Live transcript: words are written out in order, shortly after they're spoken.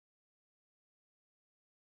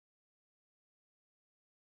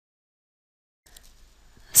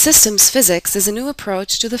Systems physics is a new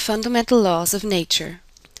approach to the fundamental laws of nature.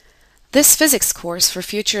 This physics course for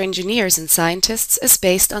future engineers and scientists is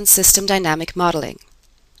based on system dynamic modeling.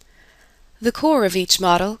 The core of each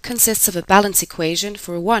model consists of a balance equation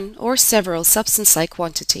for one or several substance-like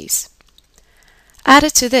quantities.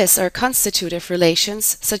 Added to this are constitutive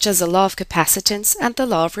relations such as the law of capacitance and the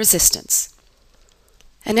law of resistance.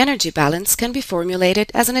 An energy balance can be formulated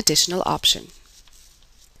as an additional option.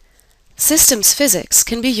 Systems physics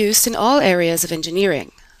can be used in all areas of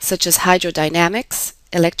engineering, such as hydrodynamics,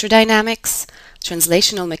 electrodynamics,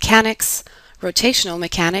 translational mechanics, rotational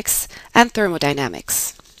mechanics, and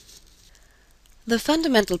thermodynamics. The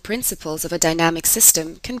fundamental principles of a dynamic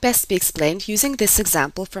system can best be explained using this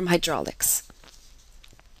example from hydraulics.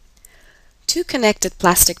 Two connected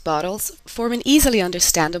plastic bottles form an easily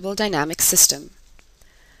understandable dynamic system.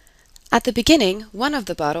 At the beginning, one of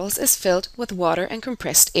the bottles is filled with water and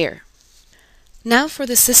compressed air. Now for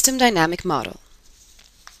the system dynamic model.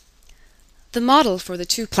 The model for the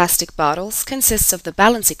two plastic bottles consists of the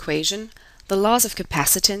balance equation, the laws of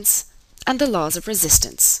capacitance, and the laws of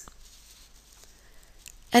resistance.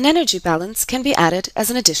 An energy balance can be added as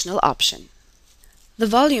an additional option. The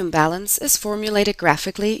volume balance is formulated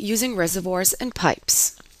graphically using reservoirs and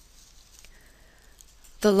pipes.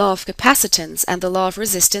 The law of capacitance and the law of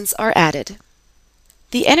resistance are added.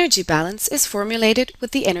 The energy balance is formulated with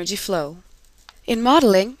the energy flow. In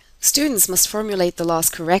modeling, students must formulate the laws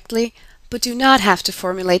correctly, but do not have to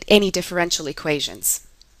formulate any differential equations.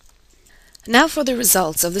 Now for the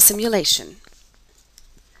results of the simulation.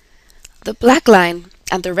 The black line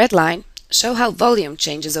and the red line show how volume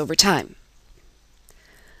changes over time.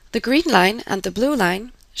 The green line and the blue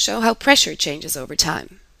line show how pressure changes over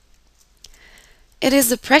time. It is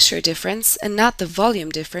the pressure difference and not the volume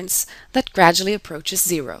difference that gradually approaches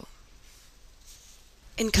zero.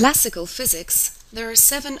 In classical physics, there are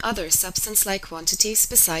 7 other substance-like quantities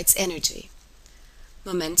besides energy.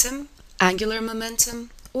 Momentum, angular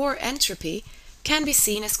momentum, or entropy can be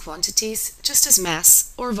seen as quantities just as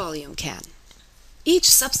mass or volume can. Each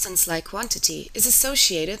substance-like quantity is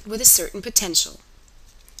associated with a certain potential.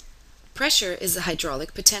 Pressure is the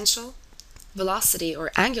hydraulic potential, velocity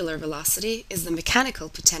or angular velocity is the mechanical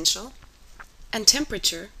potential, and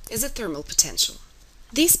temperature is a thermal potential.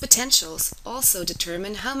 These potentials also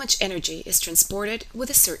determine how much energy is transported with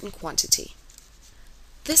a certain quantity.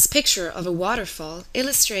 This picture of a waterfall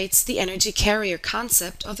illustrates the energy carrier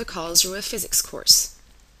concept of the Karlsruhe physics course.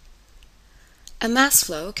 A mass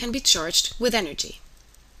flow can be charged with energy.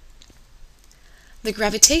 The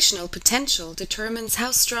gravitational potential determines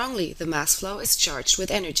how strongly the mass flow is charged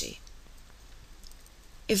with energy.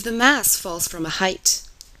 If the mass falls from a height,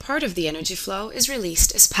 part of the energy flow is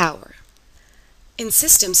released as power. In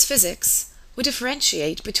systems physics, we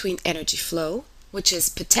differentiate between energy flow, which is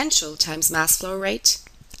potential times mass flow rate,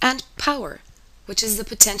 and power, which is the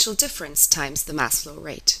potential difference times the mass flow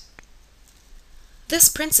rate. This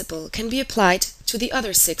principle can be applied to the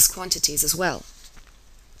other 6 quantities as well.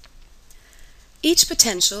 Each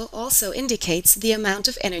potential also indicates the amount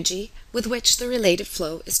of energy with which the related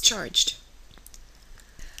flow is charged.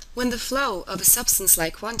 When the flow of a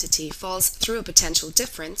substance-like quantity falls through a potential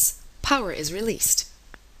difference, power is released.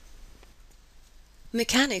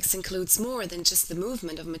 Mechanics includes more than just the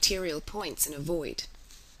movement of material points in a void.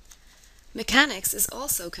 Mechanics is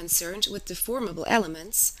also concerned with deformable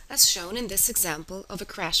elements, as shown in this example of a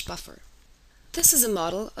crash buffer. This is a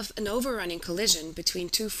model of an overrunning collision between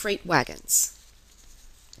 2 freight wagons.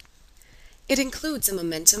 It includes a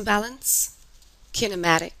momentum balance,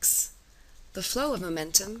 kinematics, the flow of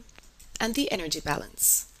momentum, and the energy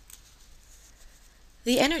balance.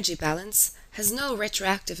 The energy balance has no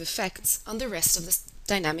retroactive effects on the rest of the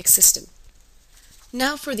dynamic system.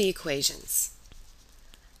 Now for the equations.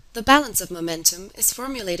 The balance of momentum is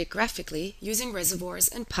formulated graphically using reservoirs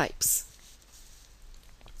and pipes.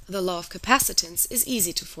 The law of capacitance is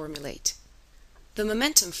easy to formulate. The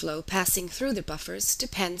momentum flow passing through the buffers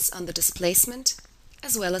depends on the displacement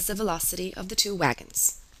as well as the velocity of the 2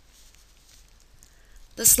 wagons.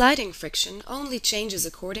 The sliding friction only changes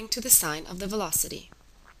according to the sign of the velocity.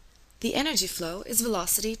 The energy flow is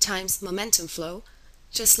velocity times momentum flow,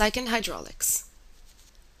 just like in hydraulics.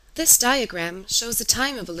 This diagram shows the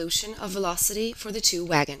time evolution of velocity for the 2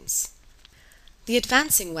 wagons. The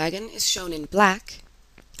advancing wagon is shown in black,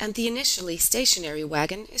 and the initially stationary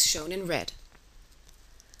wagon is shown in red.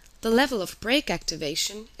 The level of brake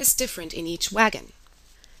activation is different in each wagon.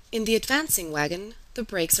 In the advancing wagon, the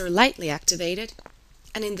brakes are lightly activated,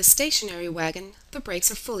 and in the stationary wagon, the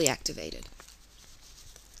brakes are fully activated.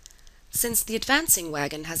 Since the advancing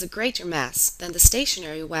wagon has a greater mass than the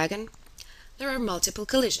stationary wagon, there are multiple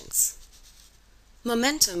collisions.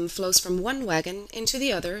 Momentum flows from one wagon into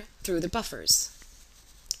the other through the buffers.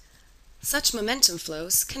 Such momentum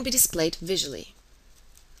flows can be displayed visually.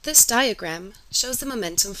 This diagram shows the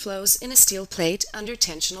momentum flows in a steel plate under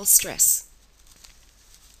tensional stress.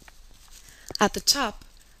 At the top,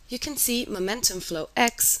 you can see momentum flow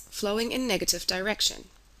x flowing in negative direction.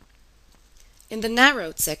 In the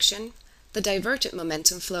narrowed section, the diverted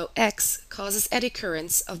momentum flow x causes eddy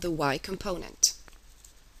currents of the y component.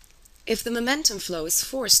 If the momentum flow is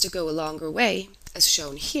forced to go a longer way, as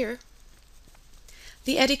shown here,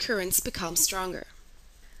 the eddy currents become stronger.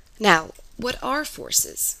 Now, what are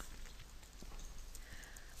forces?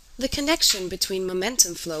 The connection between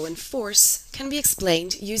momentum flow and force can be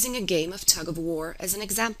explained using a game of tug-of-war as an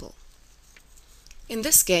example. In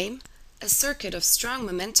this game, a circuit of strong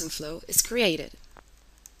momentum flow is created.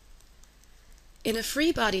 In a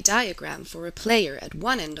free body diagram for a player at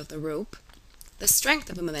one end of the rope, the strength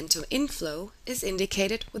of a momentum inflow is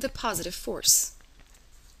indicated with a positive force.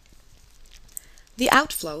 The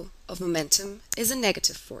outflow of momentum is a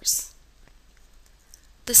negative force.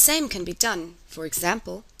 The same can be done, for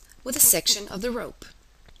example, with a section of the rope.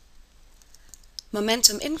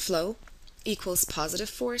 Momentum inflow equals positive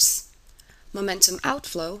force, momentum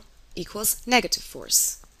outflow equals negative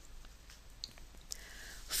force.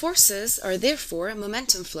 Forces are therefore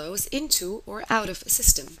momentum flows into or out of a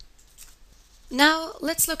system. Now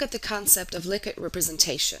let's look at the concept of liquid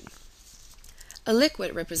representation. A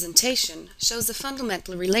liquid representation shows the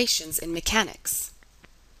fundamental relations in mechanics.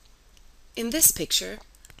 In this picture,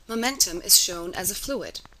 momentum is shown as a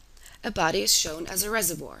fluid, a body is shown as a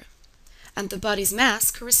reservoir, and the body's mass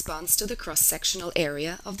corresponds to the cross-sectional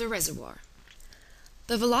area of the reservoir.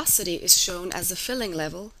 The velocity is shown as the filling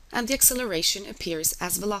level, and the acceleration appears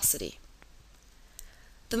as velocity.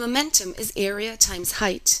 The momentum is area times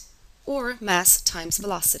height, or mass times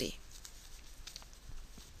velocity.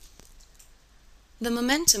 The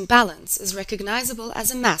momentum balance is recognizable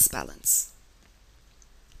as a mass balance.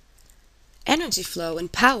 Energy flow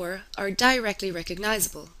and power are directly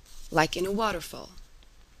recognizable, like in a waterfall.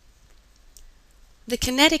 The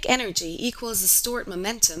kinetic energy equals the stored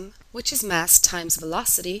momentum, which is mass times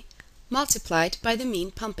velocity, multiplied by the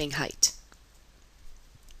mean pumping height.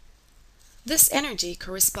 This energy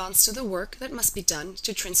corresponds to the work that must be done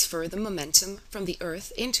to transfer the momentum from the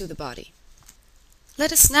earth into the body.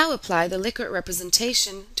 Let us now apply the liquid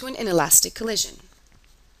representation to an inelastic collision.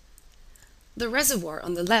 The reservoir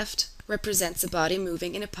on the left represents a body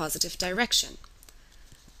moving in a positive direction.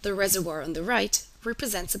 The reservoir on the right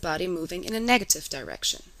represents a body moving in a negative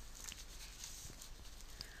direction.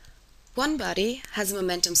 One body has a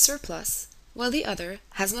momentum surplus, while the other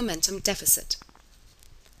has momentum deficit.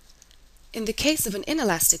 In the case of an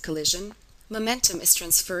inelastic collision, momentum is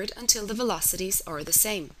transferred until the velocities are the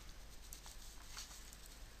same.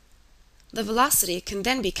 The velocity can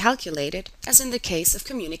then be calculated as in the case of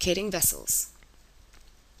communicating vessels.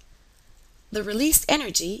 The released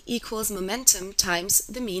energy equals momentum times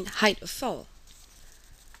the mean height of fall.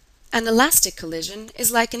 An elastic collision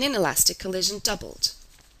is like an inelastic collision doubled.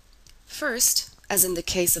 First, as in the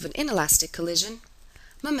case of an inelastic collision,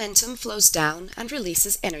 momentum flows down and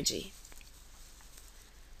releases energy.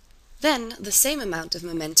 Then the same amount of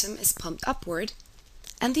momentum is pumped upward,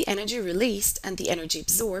 and the energy released and the energy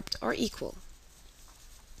absorbed are equal.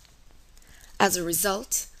 As a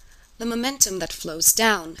result, the momentum that flows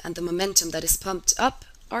down and the momentum that is pumped up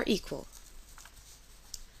are equal.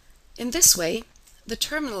 In this way, the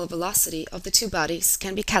terminal velocity of the two bodies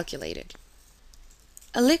can be calculated.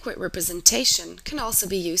 A liquid representation can also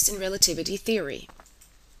be used in relativity theory.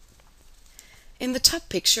 In the top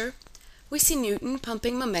picture, we see Newton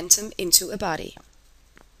pumping momentum into a body.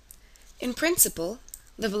 In principle,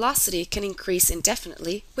 the velocity can increase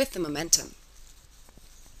indefinitely with the momentum.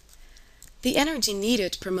 The energy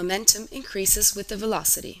needed per momentum increases with the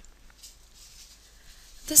velocity.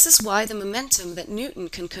 This is why the momentum that Newton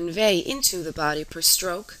can convey into the body per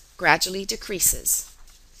stroke gradually decreases.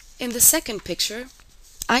 In the second picture,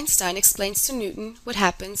 Einstein explains to Newton what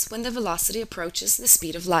happens when the velocity approaches the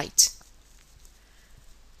speed of light.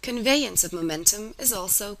 Conveyance of momentum is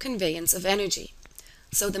also conveyance of energy,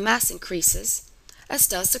 so the mass increases, as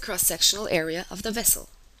does the cross-sectional area of the vessel.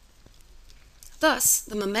 Thus,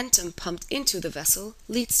 the momentum pumped into the vessel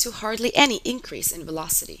leads to hardly any increase in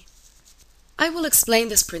velocity. I will explain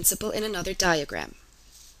this principle in another diagram.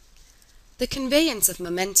 The conveyance of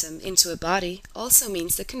momentum into a body also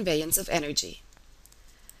means the conveyance of energy.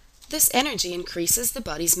 This energy increases the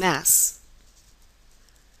body's mass.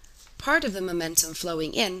 Part of the momentum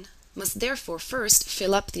flowing in must therefore first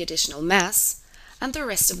fill up the additional mass, and the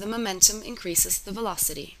rest of the momentum increases the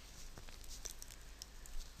velocity.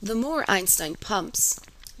 The more Einstein pumps,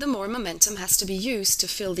 the more momentum has to be used to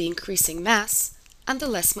fill the increasing mass, and the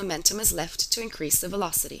less momentum is left to increase the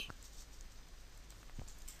velocity.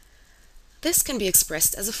 This can be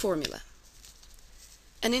expressed as a formula.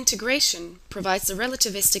 An integration provides the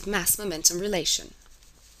relativistic mass-momentum relation.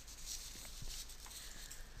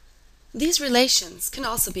 These relations can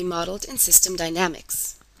also be modeled in system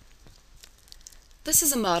dynamics. This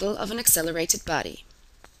is a model of an accelerated body.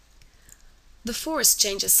 The force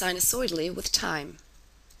changes sinusoidally with time.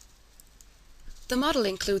 The model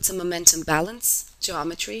includes a momentum balance,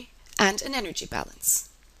 geometry, and an energy balance.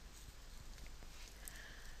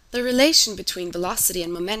 The relation between velocity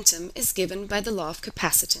and momentum is given by the law of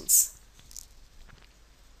capacitance.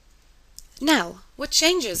 Now, what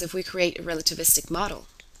changes if we create a relativistic model?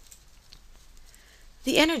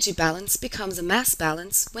 The energy balance becomes a mass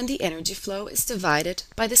balance when the energy flow is divided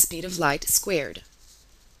by the speed of light squared.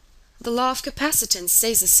 The law of capacitance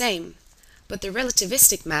stays the same, but the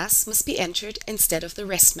relativistic mass must be entered instead of the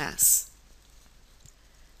rest mass.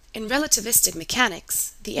 In relativistic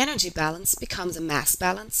mechanics, the energy balance becomes a mass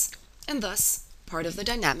balance, and thus part of the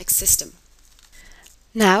dynamic system.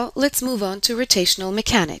 Now let's move on to rotational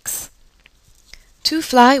mechanics. Two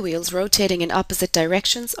flywheels rotating in opposite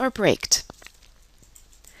directions are braked.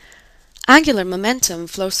 Angular momentum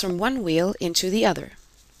flows from one wheel into the other.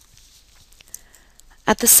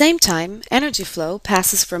 At the same time, energy flow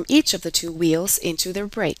passes from each of the two wheels into their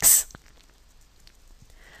brakes.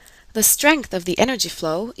 The strength of the energy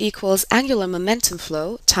flow equals angular momentum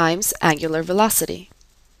flow times angular velocity.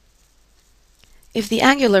 If the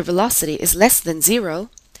angular velocity is less than zero,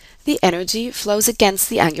 the energy flows against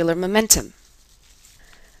the angular momentum.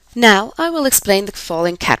 Now I will explain the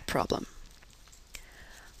falling cat problem.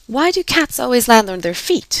 Why do cats always land on their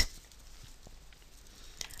feet?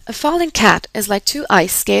 A falling cat is like two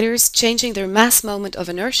ice skaters changing their mass moment of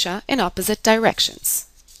inertia in opposite directions.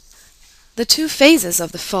 The two phases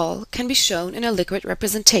of the fall can be shown in a liquid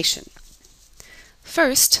representation.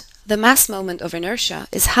 First, the mass moment of inertia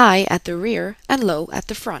is high at the rear and low at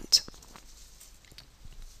the front.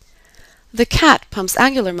 The cat pumps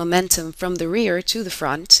angular momentum from the rear to the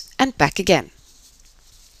front and back again.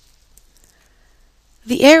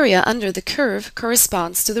 The area under the curve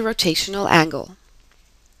corresponds to the rotational angle.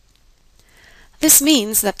 This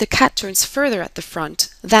means that the cat turns further at the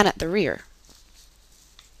front than at the rear.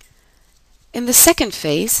 In the second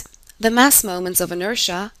phase, the mass moments of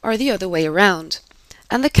inertia are the other way around,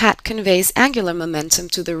 and the cat conveys angular momentum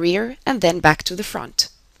to the rear and then back to the front.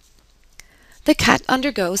 The cat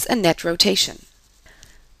undergoes a net rotation.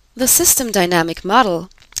 The system dynamic model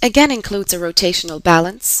again includes a rotational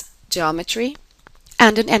balance, geometry,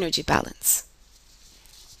 and an energy balance.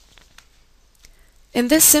 In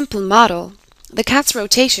this simple model, the cat's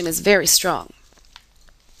rotation is very strong.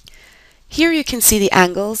 Here you can see the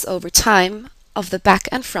angles over time of the back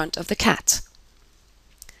and front of the cat.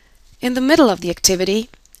 In the middle of the activity,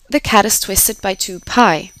 the cat is twisted by 2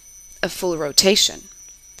 pi, a full rotation.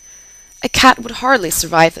 A cat would hardly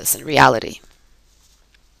survive this in reality.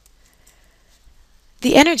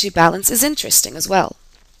 The energy balance is interesting as well.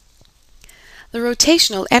 The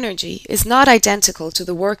rotational energy is not identical to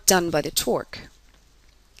the work done by the torque.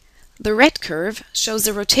 The red curve shows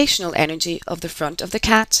the rotational energy of the front of the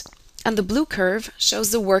cat, and the blue curve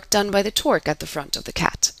shows the work done by the torque at the front of the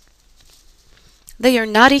cat. They are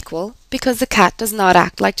not equal because the cat does not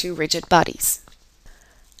act like two rigid bodies.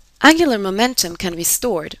 Angular momentum can be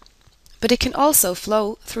stored, but it can also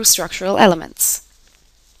flow through structural elements.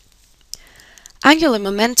 Angular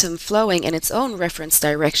momentum flowing in its own reference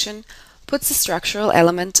direction puts the structural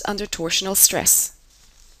element under torsional stress.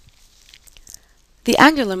 The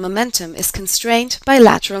angular momentum is constrained by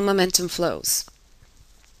lateral momentum flows.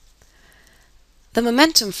 The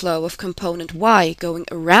momentum flow of component y going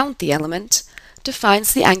around the element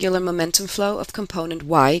defines the angular momentum flow of component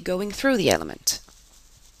y going through the element.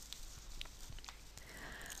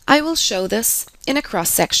 I will show this in a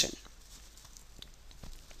cross-section.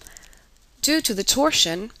 Due to the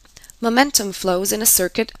torsion, momentum flows in a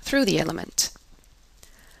circuit through the element.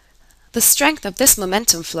 The strength of this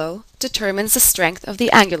momentum flow determines the strength of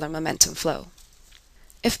the angular momentum flow.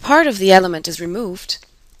 If part of the element is removed,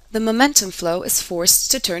 the momentum flow is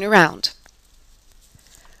forced to turn around.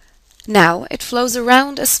 Now it flows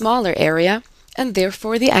around a smaller area, and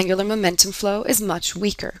therefore the angular momentum flow is much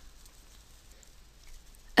weaker.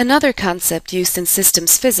 Another concept used in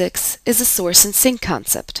systems physics is a source and sink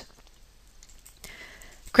concept.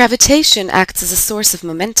 Gravitation acts as a source of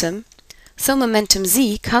momentum, so momentum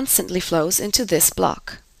z constantly flows into this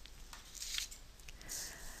block.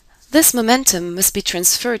 This momentum must be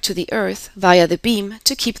transferred to the earth via the beam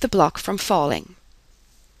to keep the block from falling.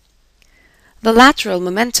 The lateral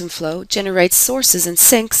momentum flow generates sources and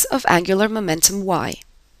sinks of angular momentum y.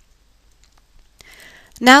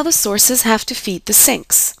 Now the sources have to feed the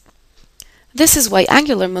sinks. This is why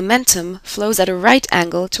angular momentum flows at a right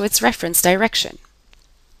angle to its reference direction.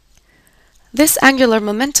 This angular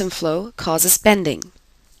momentum flow causes bending.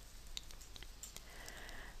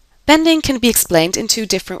 Bending can be explained in two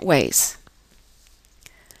different ways.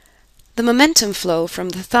 The momentum flow from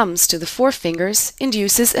the thumbs to the forefingers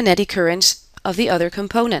induces an eddy current of the other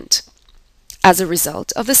component, as a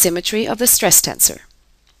result of the symmetry of the stress tensor.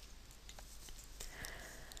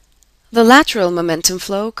 The lateral momentum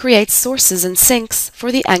flow creates sources and sinks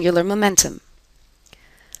for the angular momentum.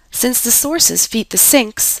 Since the sources feed the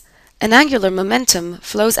sinks, an angular momentum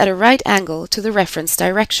flows at a right angle to the reference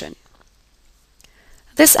direction.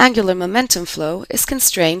 This angular momentum flow is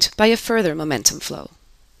constrained by a further momentum flow.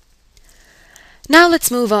 Now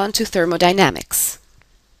let's move on to thermodynamics.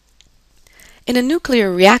 In a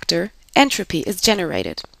nuclear reactor, entropy is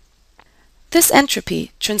generated. This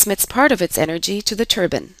entropy transmits part of its energy to the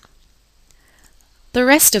turbine. The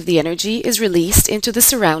rest of the energy is released into the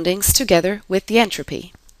surroundings together with the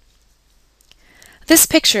entropy. This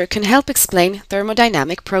picture can help explain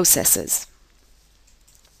thermodynamic processes.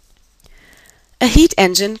 A heat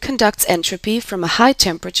engine conducts entropy from a high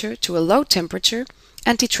temperature to a low temperature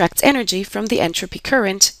and detracts energy from the entropy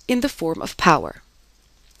current in the form of power.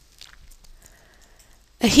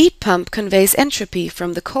 A heat pump conveys entropy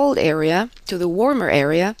from the cold area to the warmer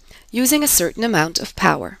area using a certain amount of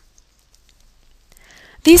power.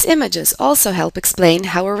 These images also help explain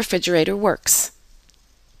how a refrigerator works.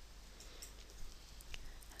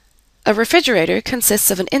 A refrigerator consists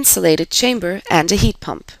of an insulated chamber and a heat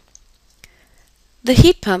pump. The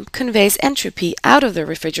heat pump conveys entropy out of the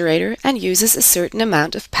refrigerator and uses a certain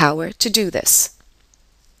amount of power to do this.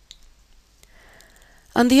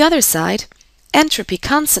 On the other side, entropy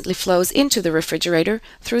constantly flows into the refrigerator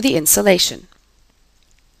through the insulation.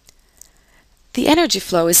 The energy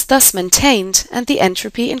flow is thus maintained and the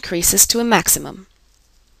entropy increases to a maximum.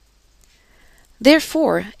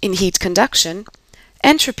 Therefore, in heat conduction,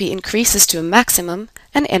 entropy increases to a maximum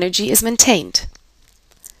and energy is maintained.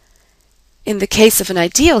 In the case of an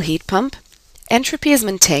ideal heat pump, entropy is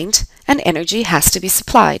maintained and energy has to be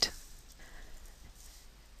supplied.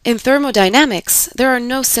 In thermodynamics, there are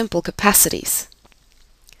no simple capacities.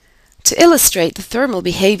 To illustrate the thermal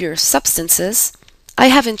behavior of substances, I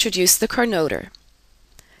have introduced the Carnoter.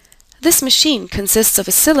 This machine consists of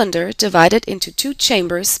a cylinder divided into two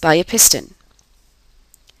chambers by a piston.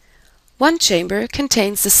 One chamber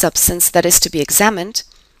contains the substance that is to be examined,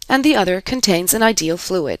 and the other contains an ideal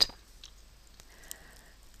fluid.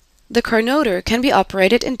 The Carnoter can be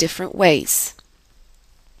operated in different ways.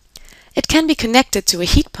 It can be connected to a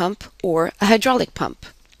heat pump or a hydraulic pump.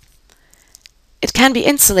 It can be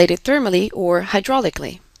insulated thermally or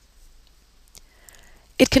hydraulically.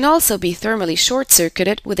 It can also be thermally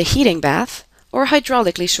short-circuited with a heating bath or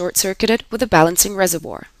hydraulically short-circuited with a balancing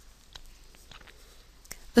reservoir.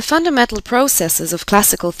 The fundamental processes of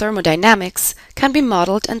classical thermodynamics can be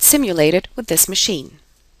modeled and simulated with this machine.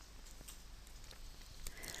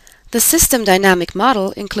 The system dynamic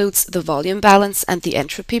model includes the volume balance and the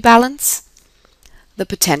entropy balance, the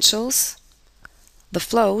potentials, the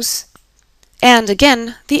flows, and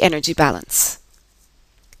again the energy balance.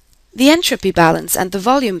 The entropy balance and the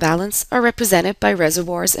volume balance are represented by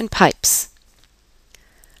reservoirs and pipes.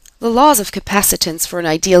 The laws of capacitance for an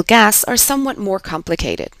ideal gas are somewhat more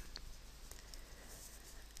complicated.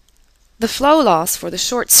 The flow laws for the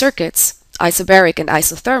short circuits, isobaric and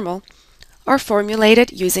isothermal, are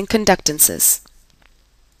formulated using conductances.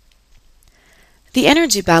 The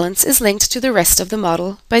energy balance is linked to the rest of the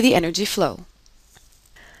model by the energy flow.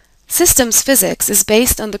 Systems physics is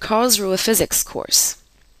based on the Karlsruhe physics course.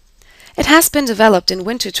 It has been developed in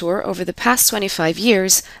Winterthur over the past 25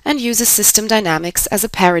 years and uses system dynamics as a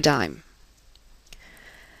paradigm.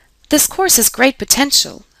 This course has great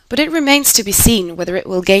potential, but it remains to be seen whether it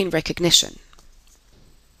will gain recognition.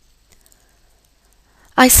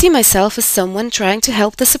 I see myself as someone trying to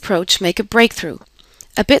help this approach make a breakthrough,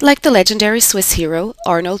 a bit like the legendary Swiss hero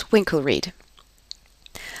Arnold Winkelried.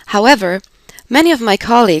 However, many of my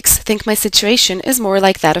colleagues think my situation is more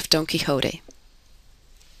like that of Don Quixote.